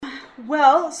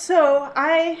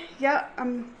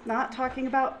I'm not talking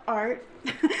about art.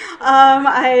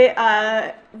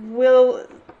 I will.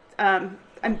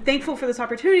 I'm thankful for this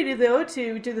opportunity, though,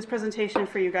 to do this presentation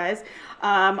for you guys.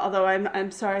 Although I'm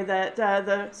sorry that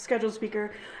the scheduled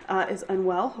speaker is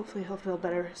unwell. Hopefully, he'll feel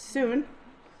better soon.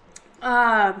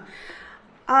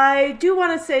 I do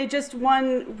want to say just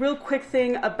one real quick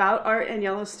thing about art in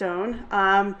Yellowstone.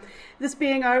 This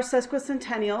being our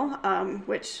sesquicentennial,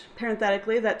 which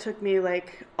parenthetically, that took me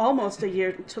like almost a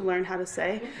year to learn how to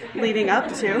say, leading up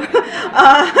to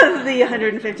the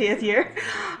 150th year.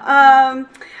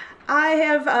 I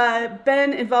have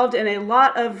been involved in a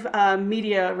lot of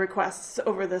media requests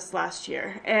over this last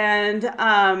year,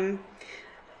 and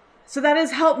so that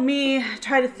has helped me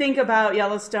try to think about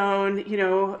Yellowstone,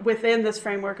 within this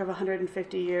framework of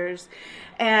 150 years.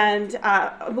 And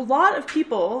a lot of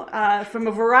people from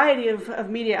a variety of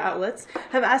media outlets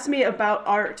have asked me about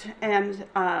art and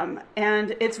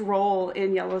its role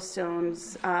in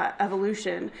Yellowstone's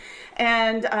evolution.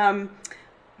 And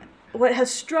what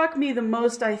has struck me the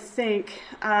most, I think,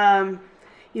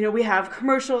 we have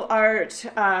commercial art,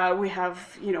 we have,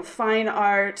 fine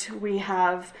art, we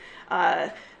have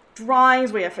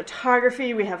drawings, we have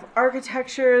photography, we have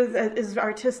architecture that is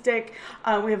artistic,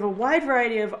 we have a wide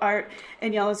variety of art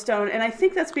in Yellowstone, and I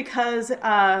think that's because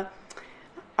art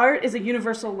is a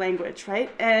universal language,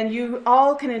 right? And you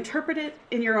all can interpret it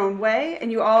in your own way, and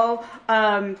you all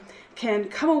can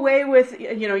come away with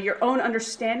your own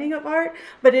understanding of art,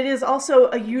 but it is also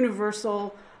a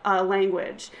universal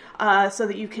language, so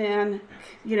that you can,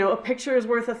 a picture is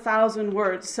worth 1,000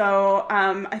 words. So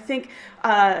I think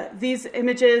these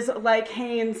images, like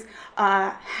Haines,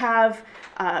 have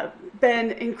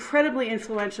been incredibly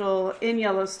influential in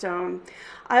Yellowstone.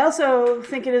 I also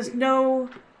think it is no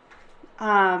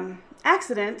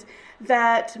accident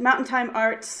that Mountain Time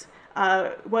Arts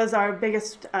was our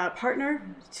biggest partner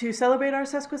to celebrate our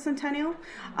sesquicentennial,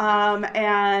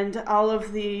 and all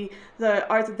of the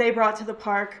art that they brought to the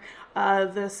park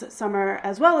this summer,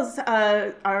 as well as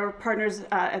our partners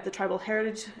at the Tribal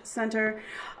Heritage Center.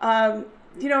 I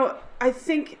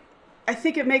think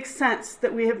it makes sense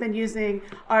that we have been using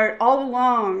art all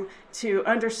along to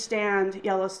understand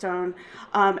Yellowstone,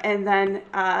 and then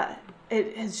it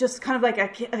is just kind of like a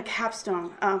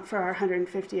capstone for our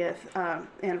 150th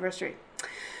anniversary.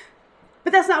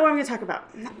 But that's not what I'm going to talk about.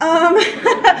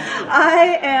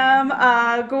 I am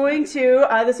going to,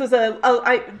 this was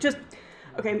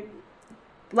okay,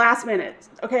 last minute.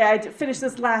 Okay, I finished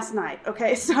this last night.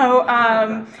 Okay, so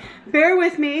bear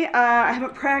with me. I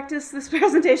haven't practiced this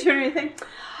presentation or anything.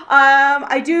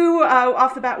 I do,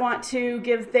 off the bat, want to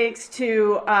give thanks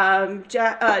to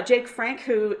Jake Frank,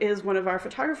 who is one of our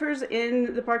photographers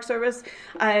in the Park Service.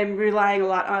 I'm relying a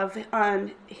lot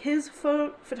on his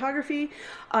photography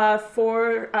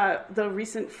for the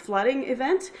recent flooding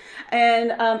event,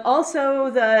 and also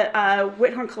the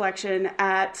Whithorn collection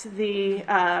at the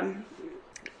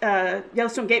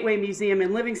Yellowstone Gateway Museum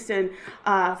in Livingston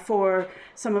for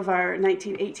some of our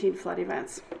 1918 flood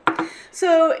events.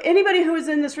 So anybody who was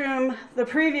in this room the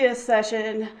previous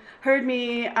session heard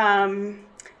me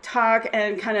talk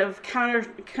and kind of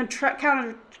contrast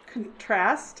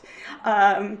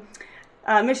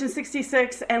Mission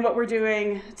 66 and what we're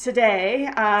doing today,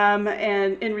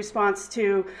 and in response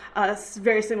to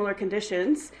very similar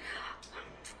conditions.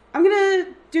 I'm going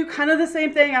to do kind of the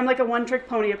same thing. I'm like a one-trick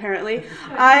pony, apparently.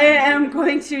 I am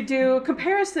going to do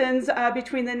comparisons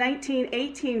between the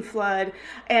 1918 flood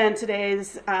and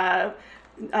today's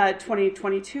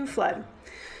 2022 flood.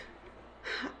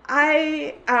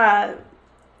 The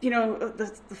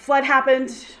flood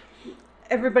happened.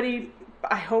 Everybody,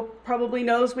 I hope, probably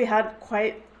knows we had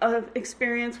quite an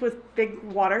experience with big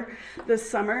water this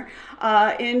summer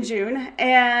in June.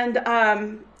 And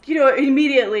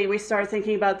immediately we start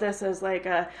thinking about this as like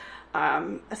a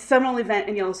seminal event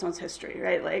in Yellowstone's history,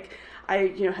 right? Like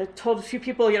I, had told a few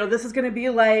people, this is going to be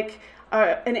like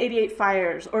an 88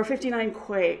 fires or 59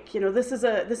 quake. This is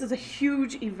a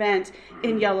huge event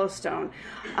in Yellowstone,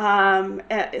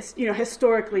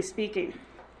 historically speaking.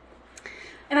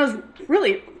 And I was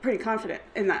really pretty confident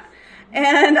in that,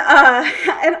 and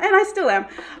I still am,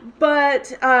 but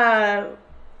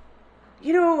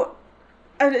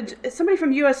somebody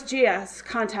from USGS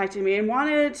contacted me and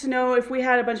wanted to know if we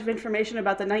had a bunch of information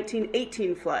about the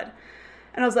 1918 flood.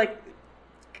 And I was like,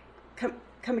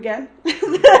 come again?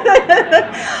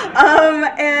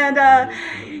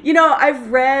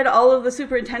 I've read all of the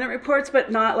superintendent reports,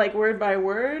 but not like word by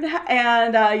word.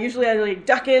 And usually I like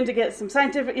duck in to get some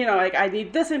scientific, I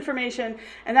need this information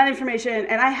and that information.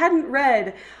 And I hadn't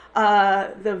read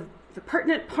the the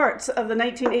pertinent parts of the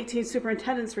 1918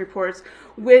 superintendent's reports,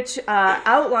 which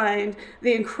outlined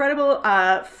the incredible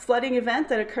flooding event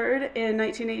that occurred in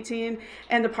 1918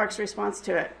 and the park's response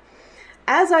to it.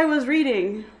 As I was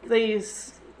reading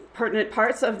these pertinent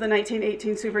parts of the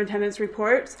 1918 superintendent's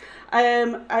reports,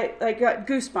 I got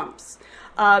goosebumps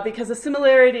because the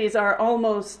similarities are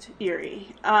almost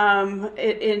eerie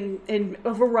in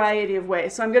a variety of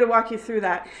ways. So I'm going to walk you through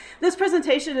that. This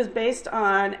presentation is based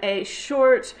on a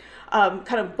short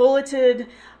kind of bulleted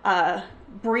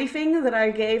briefing that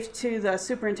I gave to the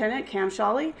superintendent, Cam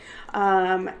Shawley.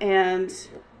 And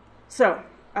so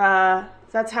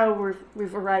that's how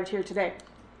we've arrived here today.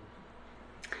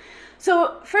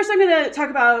 So first I'm going to talk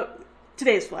about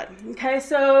today's flood. Okay,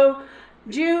 so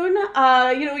June,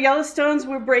 Yellowstones,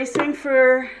 we're bracing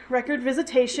for record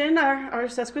visitation, our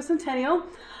sesquicentennial.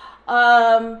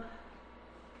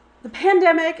 The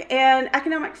pandemic and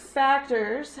economic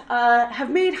factors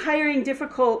have made hiring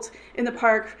difficult in the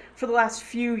park for the last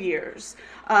few years.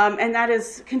 And that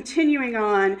is continuing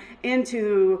on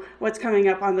into what's coming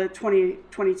up on the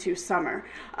 2022 summer.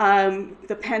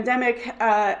 The pandemic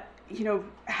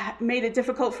made it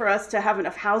difficult for us to have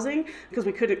enough housing because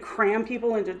we couldn't cram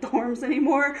people into dorms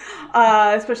anymore,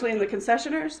 especially in the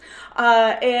concessioners.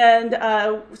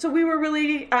 So we were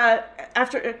really,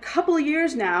 after a couple of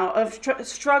years now of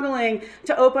struggling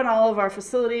to open all of our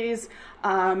facilities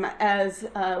as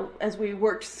we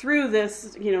worked through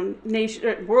this,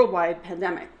 worldwide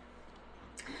pandemic.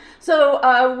 So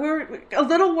we're a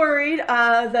little worried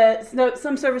that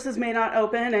some services may not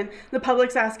open, and the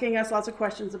public's asking us lots of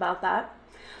questions about that.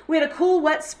 We had a cool,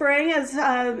 wet spring, as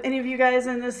any of you guys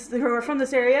who are from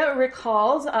this area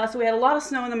recalls. So we had a lot of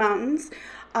snow in the mountains.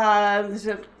 There's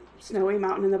a snowy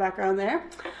mountain in the background there.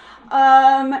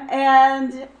 The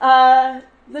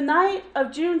night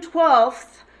of June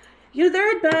 12th,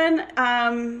 there had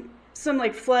been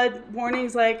some flood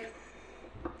warnings,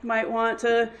 might want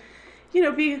to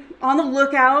be on the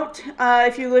lookout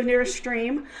if you live near a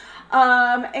stream.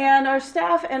 And our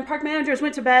staff and park managers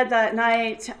went to bed that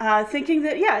night thinking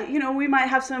that, we might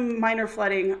have some minor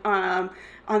flooding on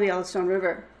the Yellowstone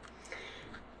River.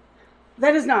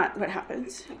 That is not what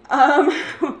happened.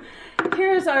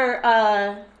 Here's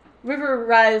our river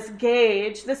rise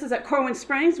gauge. This is at Corwin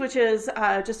Springs, which is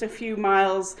just a few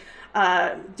miles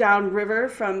downriver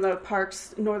from the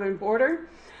park's northern border.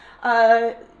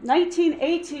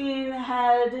 1918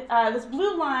 had this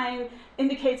blue line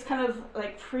indicates kind of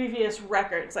previous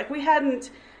records. We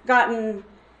hadn't gotten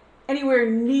anywhere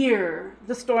near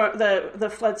the the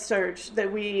flood surge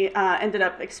that we ended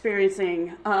up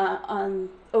experiencing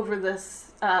over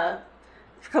this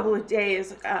couple of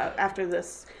days after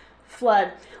this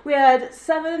flood. We had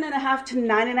 7.5 to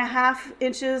 9.5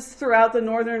 inches throughout the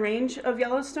northern range of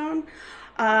Yellowstone.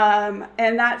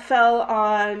 And that fell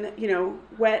on,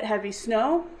 wet, heavy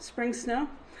snow, spring snow.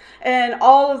 And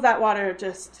all of that water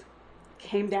just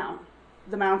came down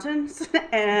the mountains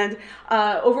and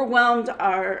overwhelmed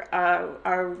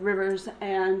our rivers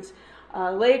and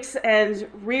lakes and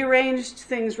rearranged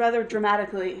things rather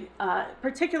dramatically,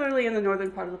 particularly in the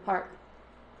northern part of the park.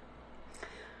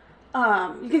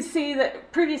 You can see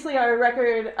that previously our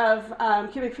record of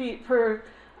cubic feet per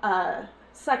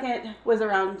second was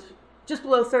around just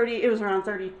below 30. It was around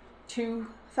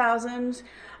 32,000,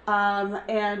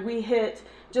 and we hit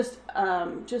just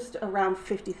around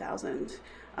 50,000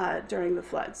 during the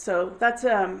flood. So that's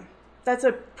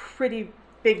a pretty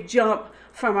big jump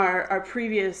from our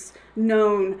previous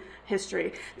known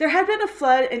history. There had been a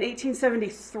flood in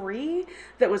 1873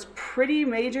 that was pretty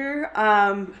major,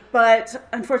 but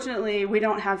unfortunately we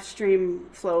don't have stream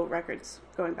flow records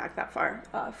going back that far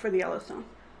for the Yellowstone.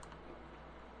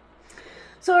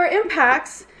 So our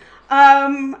impacts,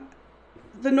 the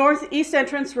northeast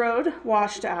entrance road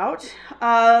washed out,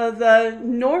 the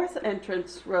north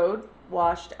entrance road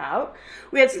washed out.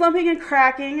 We had slumping and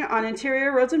cracking on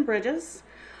interior roads and bridges.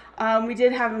 We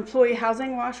did have employee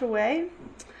housing wash away.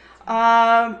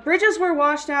 Bridges were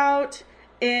washed out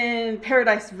in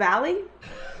Paradise Valley,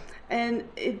 and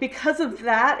because of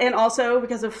that, and also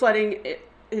because of flooding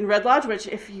in Red Lodge, which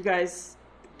if you guys,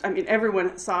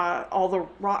 everyone saw all the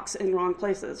rocks in wrong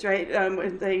places, right?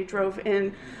 When they drove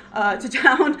in to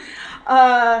town.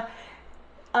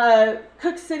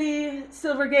 Cook City,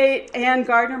 Silvergate, and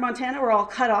Gardner, Montana were all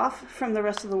cut off from the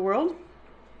rest of the world.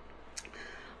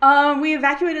 We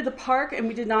evacuated the park and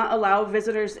we did not allow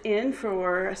visitors in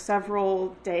for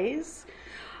several days.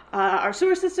 Our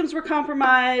sewer systems were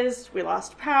compromised. We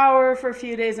lost power for a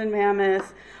few days in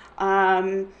Mammoth.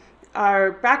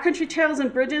 Our backcountry trails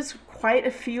and bridges quite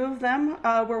a few of them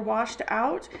were washed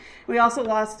out. We also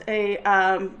lost a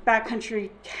backcountry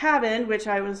cabin, which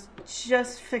I was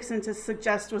just fixing to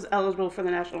suggest was eligible for the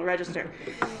National Register.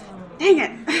 Dang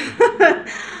it.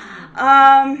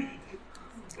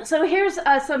 So here's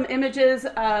some images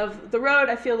of the road.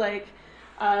 I feel like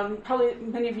probably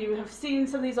many of you have seen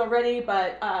some of these already,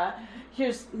 but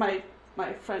here's my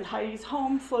friend Heidi's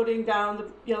home floating down the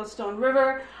Yellowstone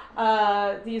River.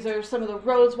 These are some of the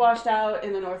roads washed out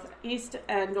in the northeast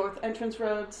and north entrance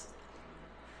roads.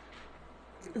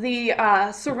 The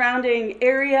surrounding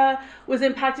area was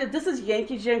impacted. This is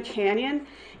Yankee Jim Canyon.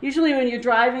 Usually when you're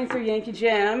driving through Yankee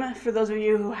Jim, for those of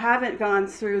you who haven't gone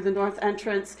through the north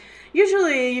entrance,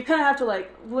 usually you kind of have to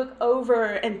like look over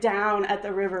and down at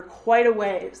the river quite a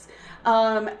ways.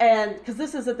 And because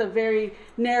this is at the very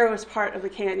narrowest part of the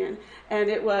canyon. And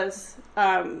it was,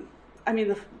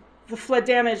 the flood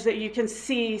damage that you can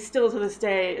see still to this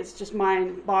day is just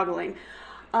mind-boggling.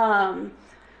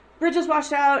 Bridges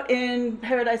washed out in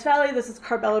Paradise Valley. This is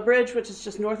Carbella Bridge, which is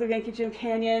just north of Yankee Jim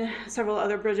Canyon. Several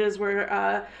other bridges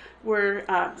were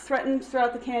threatened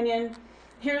throughout the canyon.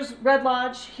 Here's Red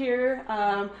Lodge here.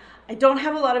 I don't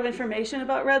have a lot of information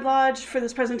about Red Lodge for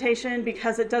this presentation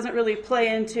because it doesn't really play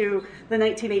into the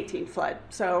 1918 flood.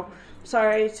 So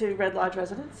sorry to Red Lodge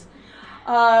residents.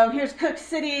 Here's Cook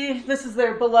City. This is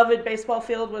their beloved baseball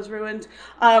field was ruined,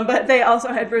 but they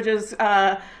also had bridges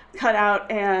cut out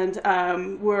and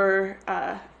were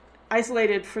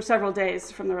isolated for several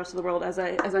days from the rest of the world, as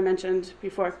I mentioned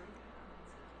before.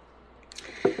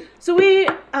 So we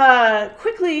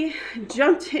quickly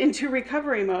jumped into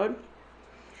recovery mode.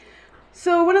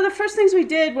 So one of the first things we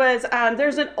did was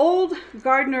there's an old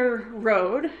Gardner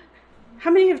Road.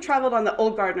 How many have traveled on the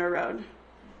old Gardner Road?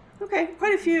 Okay,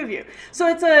 quite a few of you. So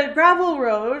it's a gravel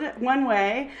road, one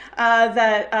way,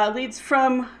 that leads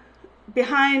from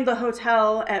behind the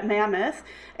hotel at Mammoth,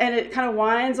 and it kind of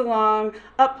winds along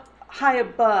up high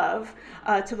above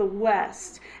to the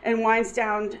west and winds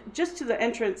down just to the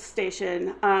entrance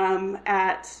station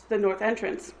at the north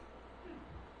entrance.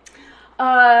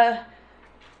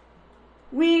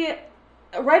 We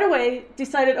right away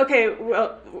decided, okay,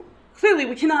 well, clearly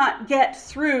we cannot get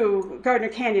through Gardner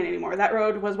Canyon anymore. That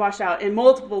road was washed out in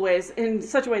multiple ways in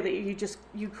such a way that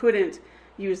you couldn't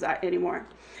use that anymore.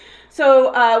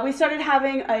 So we started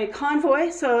having a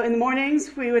convoy. So in the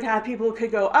mornings, we would have people who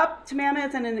could go up to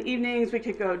Mammoth, and in the evenings, we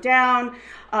could go down.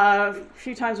 A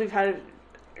few times we've had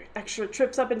extra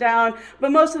trips up and down,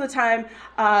 but most of the time,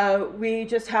 we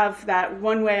just have that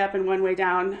one way up and one way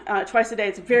down twice a day.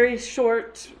 It's a very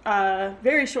short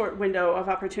window of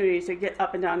opportunity to get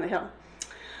up and down the hill.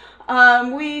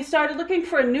 We started looking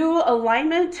for a new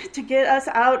alignment to get us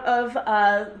out of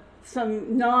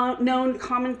some known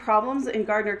common problems in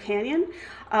Gardner Canyon.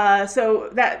 So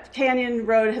that canyon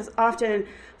road has often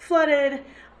flooded.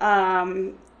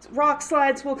 Rock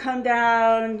slides will come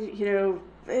down.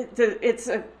 It's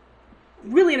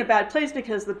really in a bad place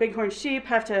because the bighorn sheep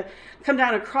have to come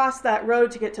down across that road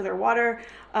to get to their water.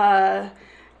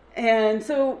 And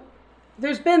so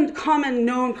there's been common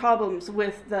known problems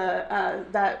with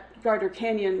that Gardner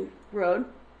Canyon road.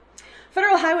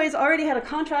 Federal Highways already had a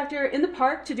contractor in the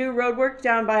park to do road work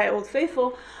down by Old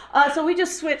Faithful. So we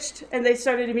just switched, and they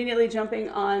started immediately jumping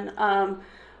on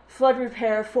flood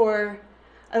repair for,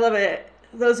 I love it,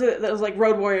 those like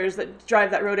road warriors that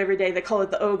drive that road every day. They call it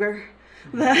the Ogre.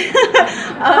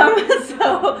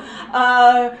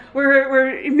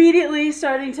 We're immediately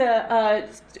starting to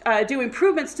do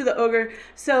improvements to the Ogre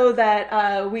so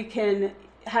that we can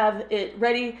have it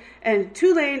ready and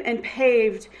 2-lane and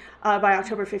paved by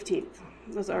October 15th.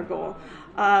 Was our goal.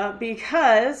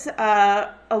 Because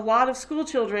a lot of school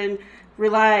children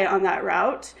rely on that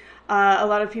route. A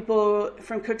lot of people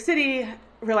from Cook City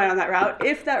rely on that route.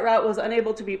 If that route was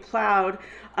unable to be plowed,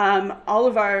 all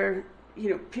of our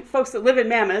folks that live in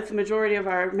Mammoth, the majority of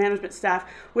our management staff,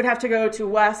 would have to go to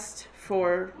West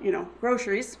for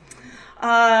groceries.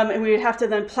 And we would have to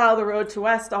then plow the road to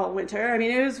West all winter. I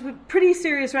mean, it was pretty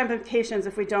serious ramifications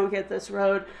if we don't get this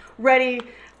road ready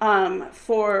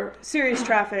for serious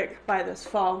traffic by this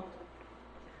fall.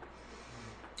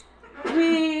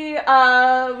 We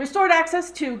restored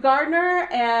access to Gardner,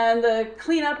 and the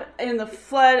cleanup in the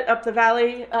flood up the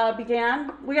valley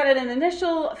began. We got an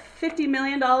initial $50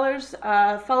 million,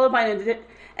 followed by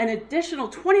an additional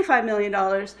 $25 million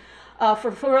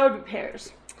for road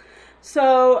repairs.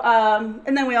 So,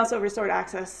 and then we also restored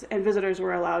access, and visitors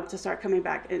were allowed to start coming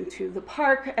back into the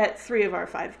park at 3 of our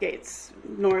 5 gates,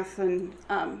 north and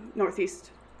northeast,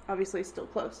 obviously still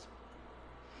closed.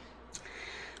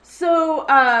 So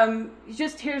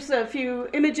just here's a few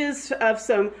images of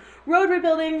some road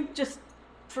rebuilding, just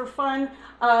for fun,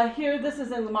 here, this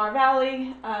is in Lamar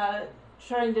Valley,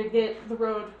 trying to get the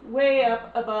road way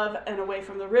up above and away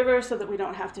from the river so that we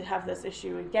don't have to have this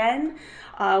issue again.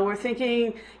 We're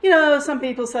thinking, some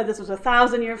people said this was a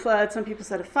 1,000-year flood, some people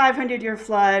said a 500-year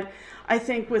flood. I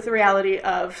think with the reality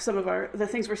of some of the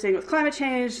things we're seeing with climate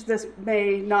change, this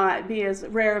may not be as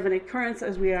rare of an occurrence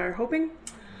as we are hoping.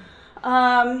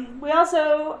 We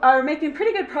also are making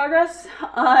pretty good progress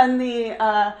on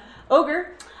the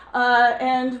Ogre.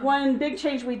 And one big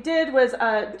change we did was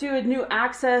do a new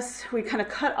access. We kind of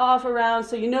cut off around,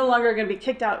 so you're no longer going to be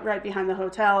kicked out right behind the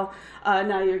hotel.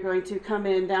 Now you're going to come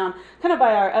in down kind of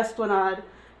by our esplanade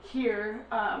here.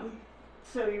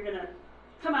 So you're going to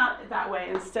come out that way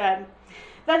instead.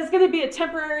 That is going to be a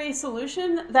temporary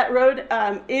solution. That road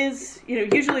is,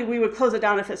 usually we would close it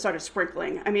down if it started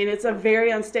sprinkling. I mean, it's a very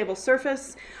unstable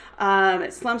surface.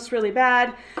 It slumps really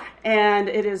bad, and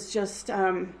it is just...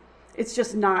 it's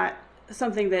just not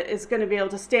something that is going to be able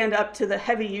to stand up to the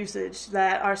heavy usage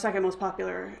that our second most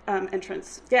popular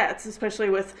entrance gets, especially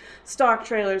with stock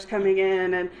trailers coming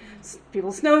in and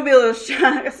people's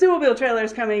snowmobile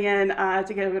trailers coming in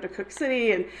to go to Cook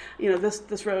City, and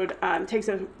this road takes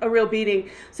a real beating.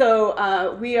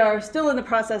 So we are still in the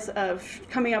process of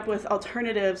coming up with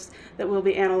alternatives that we'll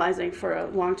be analyzing for a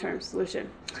long-term solution.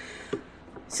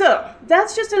 So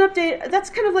that's just an update. That's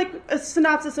kind of like a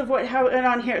synopsis of how it went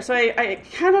on here. So I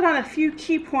counted on a few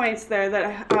key points there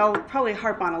that I'll probably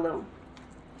harp on a little.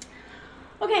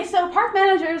 Okay, so park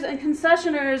managers and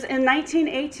concessionaires in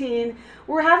 1918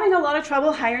 were having a lot of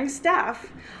trouble hiring staff.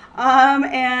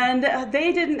 And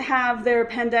they didn't have their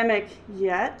pandemic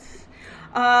yet.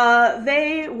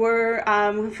 They were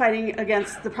fighting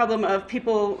against the problem of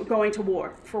people going to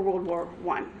war for World War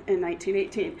I in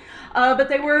 1918. But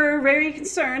they were very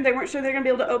concerned. They weren't sure they were going to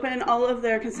be able to open all of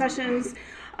their concessions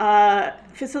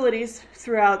facilities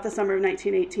throughout the summer of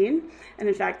 1918. And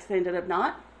in fact, they ended up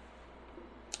not.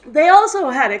 They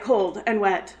also had a cold and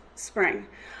wet spring.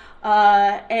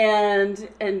 And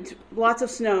lots of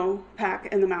snow pack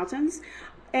in the mountains.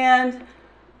 And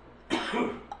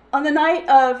on the night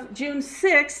of June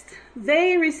 6th,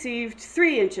 they received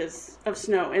 3 inches of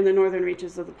snow in the northern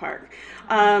reaches of the park.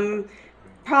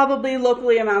 Probably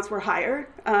locally amounts were higher.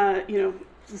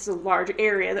 This is a large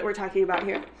area that we're talking about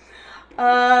here.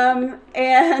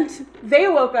 And they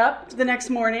woke up the next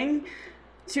morning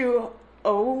to,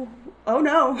 oh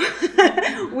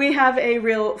no, we have a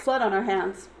real flood on our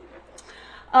hands.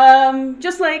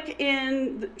 Just like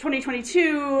in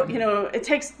 2022, it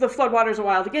takes the floodwaters a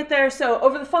while to get there. So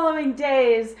over the following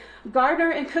days,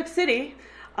 Gardner and Cook City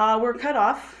were cut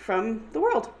off from the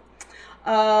world.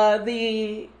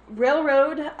 The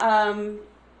railroad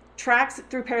tracks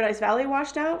through Paradise Valley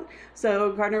washed out,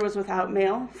 so Gardner was without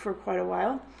mail for quite a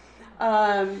while.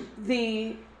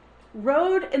 The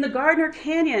road in the Gardner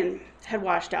Canyon had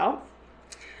washed out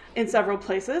in several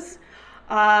places.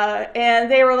 And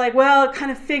they were like, well, it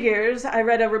kind of figures. I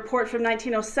read a report from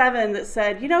 1907 that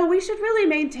said, we should really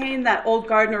maintain that old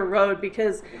Gardner Road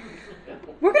because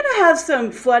we're going to have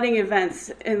some flooding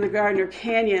events in the Gardner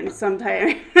Canyon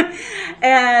sometime.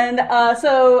 And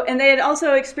they had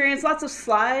also experienced lots of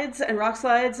slides and rock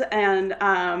slides and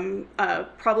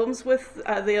problems with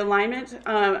the alignment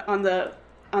on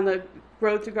the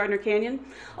road through Gardner Canyon.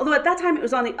 Although at that time it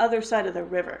was on the other side of the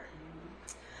river.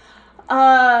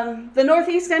 The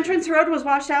northeast entrance road was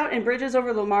washed out and bridges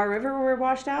over the Lamar River were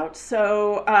washed out.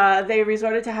 So they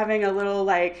resorted to having a little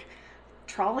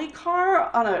trolley car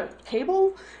on a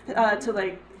cable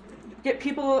to get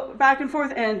people back and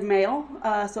forth and mail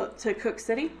to Cook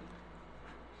City.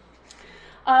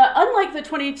 Unlike the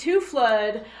 22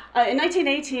 flood, in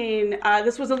 1918,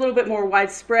 this was a little bit more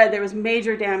widespread. There was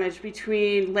major damage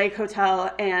between Lake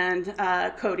Hotel and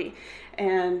Cody.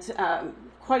 And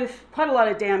quite a lot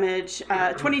of damage.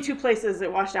 22 places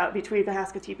that washed out between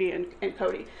Pahaska Teepee and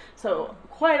Cody. So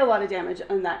quite a lot of damage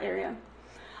in that area.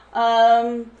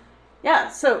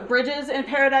 So bridges in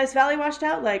Paradise Valley washed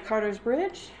out, like Carter's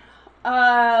Bridge.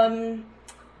 And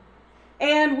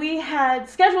we had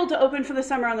scheduled to open for the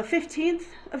summer on the 15th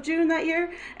of June that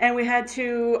year, and we had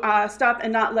to stop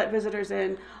and not let visitors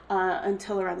in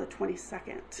until around the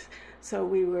 22nd. So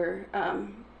we were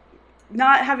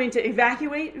not having to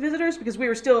evacuate visitors because we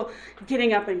were still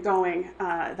getting up and going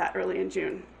that early in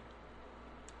June.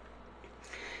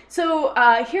 So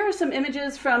here are some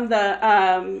images from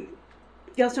the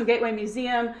Yellowstone Gateway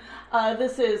Museum.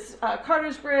 This is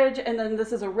Carter's Bridge, and then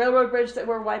this is a railroad bridge that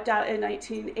were wiped out in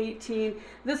 1918.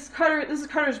 This is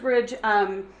Carter's Bridge,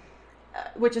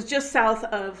 which is just south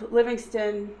of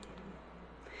Livingston.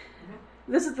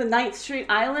 This is the 9th Street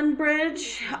Island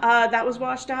Bridge that was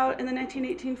washed out in the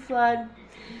 1918 flood.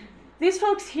 These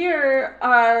folks here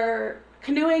are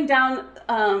canoeing down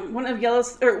one of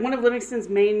Livingston's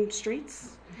main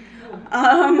streets.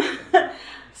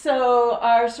 So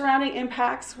our surrounding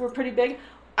impacts were pretty big.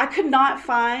 I could not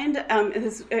find,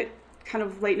 this kind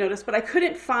of late notice, but I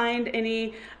couldn't find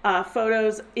any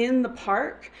photos in the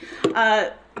park.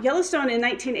 Yellowstone in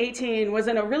 1918 was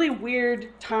in a really weird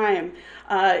time.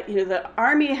 The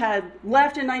Army had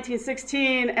left in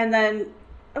 1916, and then,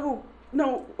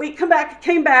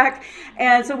 came back,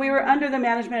 and so we were under the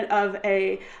management of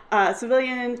a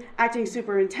civilian acting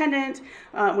superintendent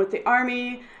with the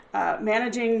Army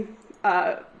managing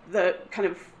the kind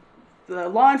of the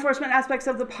law enforcement aspects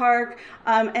of the park,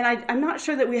 and I'm not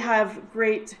sure that we have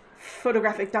great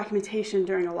photographic documentation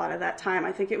during a lot of that time.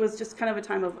 I think it was just kind of a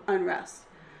time of unrest.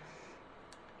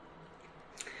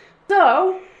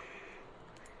 So,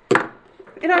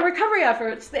 in our recovery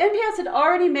efforts, the NPS had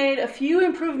already made a few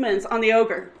improvements on the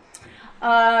Ogre.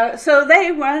 So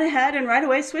they went ahead and right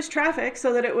away switched traffic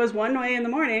so that it was one way in the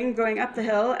morning going up the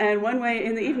hill and one way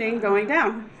in the evening going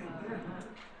down.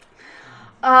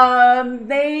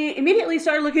 They immediately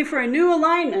started looking for a new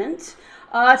alignment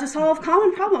to solve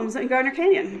common problems in Gardner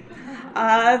Canyon.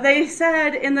 They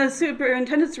said in the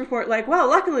superintendent's report,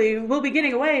 luckily we'll be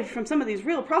getting away from some of these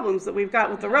real problems that we've got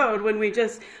with the road when we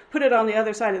just put it on the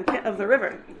other side of the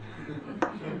river.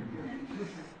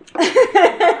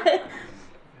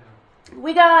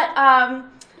 We got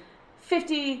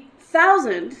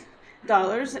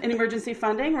 $50,000 in emergency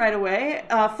funding right away,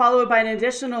 followed by an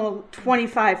additional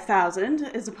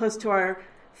 $25,000 as opposed to our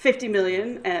 $50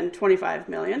 million and $25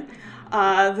 million.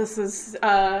 This is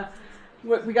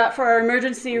what we got for our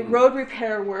emergency road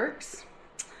repair works.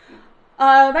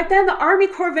 Back then, the Army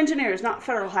Corps of Engineers, not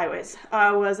Federal Highways,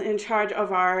 was in charge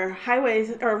of our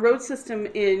highways or road system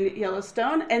in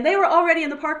Yellowstone, and they were already in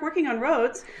the park working on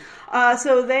roads.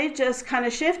 So they just kind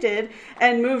of shifted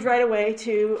and moved right away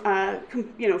to,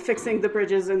 fixing the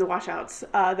bridges and the washouts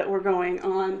that were going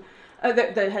on,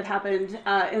 that had happened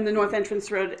in the North Entrance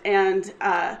Road and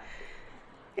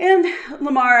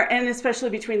Lamar, and especially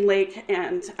between Lake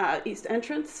and East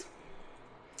Entrance.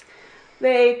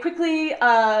 They quickly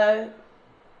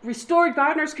restored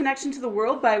Gardner's connection to the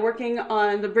world by working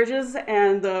on the bridges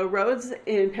and the roads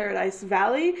in Paradise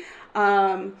Valley.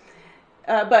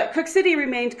 But Cook City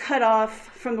remained cut off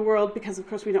from the world because, of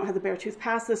course, we don't have the Beartooth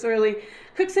Pass this early.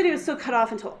 Cook City was still cut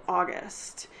off until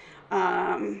August.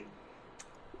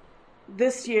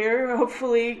 This year,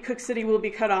 hopefully, Cook City will be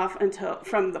cut off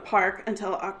from the park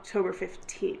until October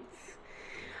 15th.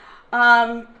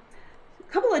 A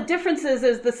couple of differences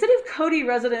is the City of Cody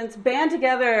residents band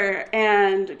together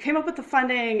and came up with the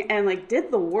funding and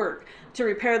did the work to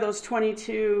repair those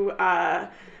 22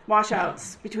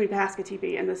 washouts between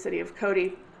Pahasketepe and the City of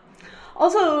Cody.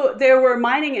 Also, there were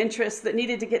mining interests that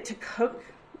needed to get to Cook,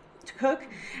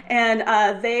 and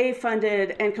they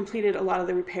funded and completed a lot of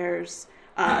the repairs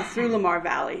through Lamar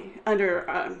Valley under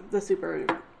the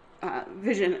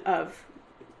supervision of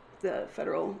the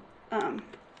federal,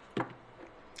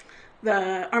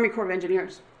 the Army Corps of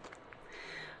Engineers.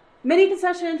 Many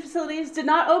concession facilities did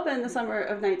not open the summer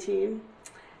of 19,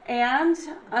 and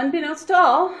unbeknownst to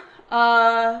all,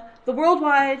 the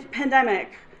worldwide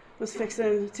pandemic was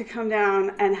fixing to come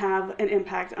down and have an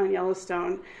impact on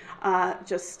Yellowstone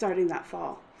just starting that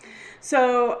fall.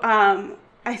 So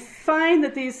I find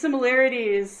that these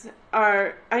similarities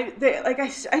are, I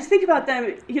think about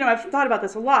them, I've thought about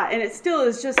this a lot, and it still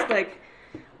is just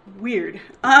weird.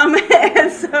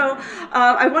 And so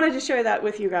I wanted to share that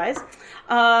with you guys.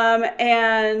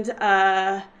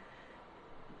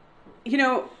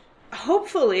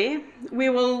 Hopefully we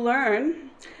will learn,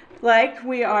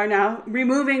 we are now we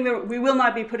will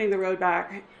not be putting the road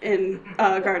back in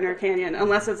Gardner Canyon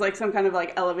unless it's some kind of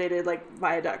elevated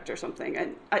viaduct or something.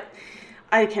 And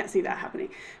I can't see that happening.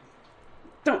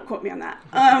 Don't quote me on that.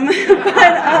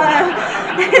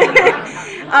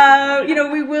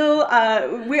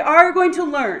 We are going to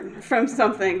learn from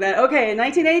something that, okay, in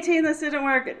 1918 this didn't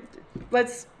work.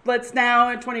 Let's now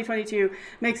in 2022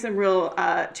 make some real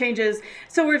changes.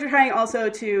 So we're trying also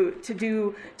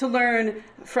to learn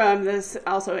from this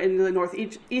also in the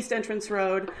Northeast Entrance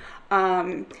Road.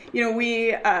 Our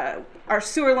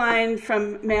sewer line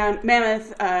from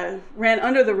Mammoth ran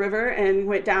under the river and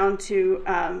went down to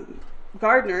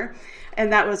Gardner,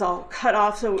 and that was all cut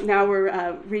off. So now we're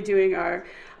redoing our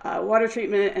water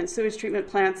treatment and sewage treatment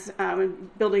plants and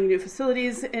building new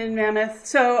facilities in Mammoth.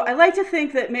 So I like to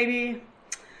think that maybe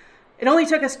it only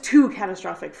took us 2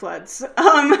 catastrophic floods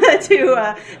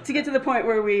to get to the point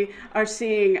where we are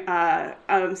seeing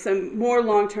some more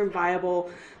long-term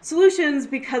viable solutions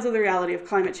because of the reality of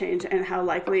climate change and how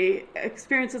likely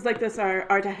experiences like this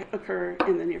are to occur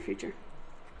in the near future.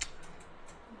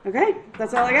 Okay,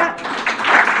 that's all I got.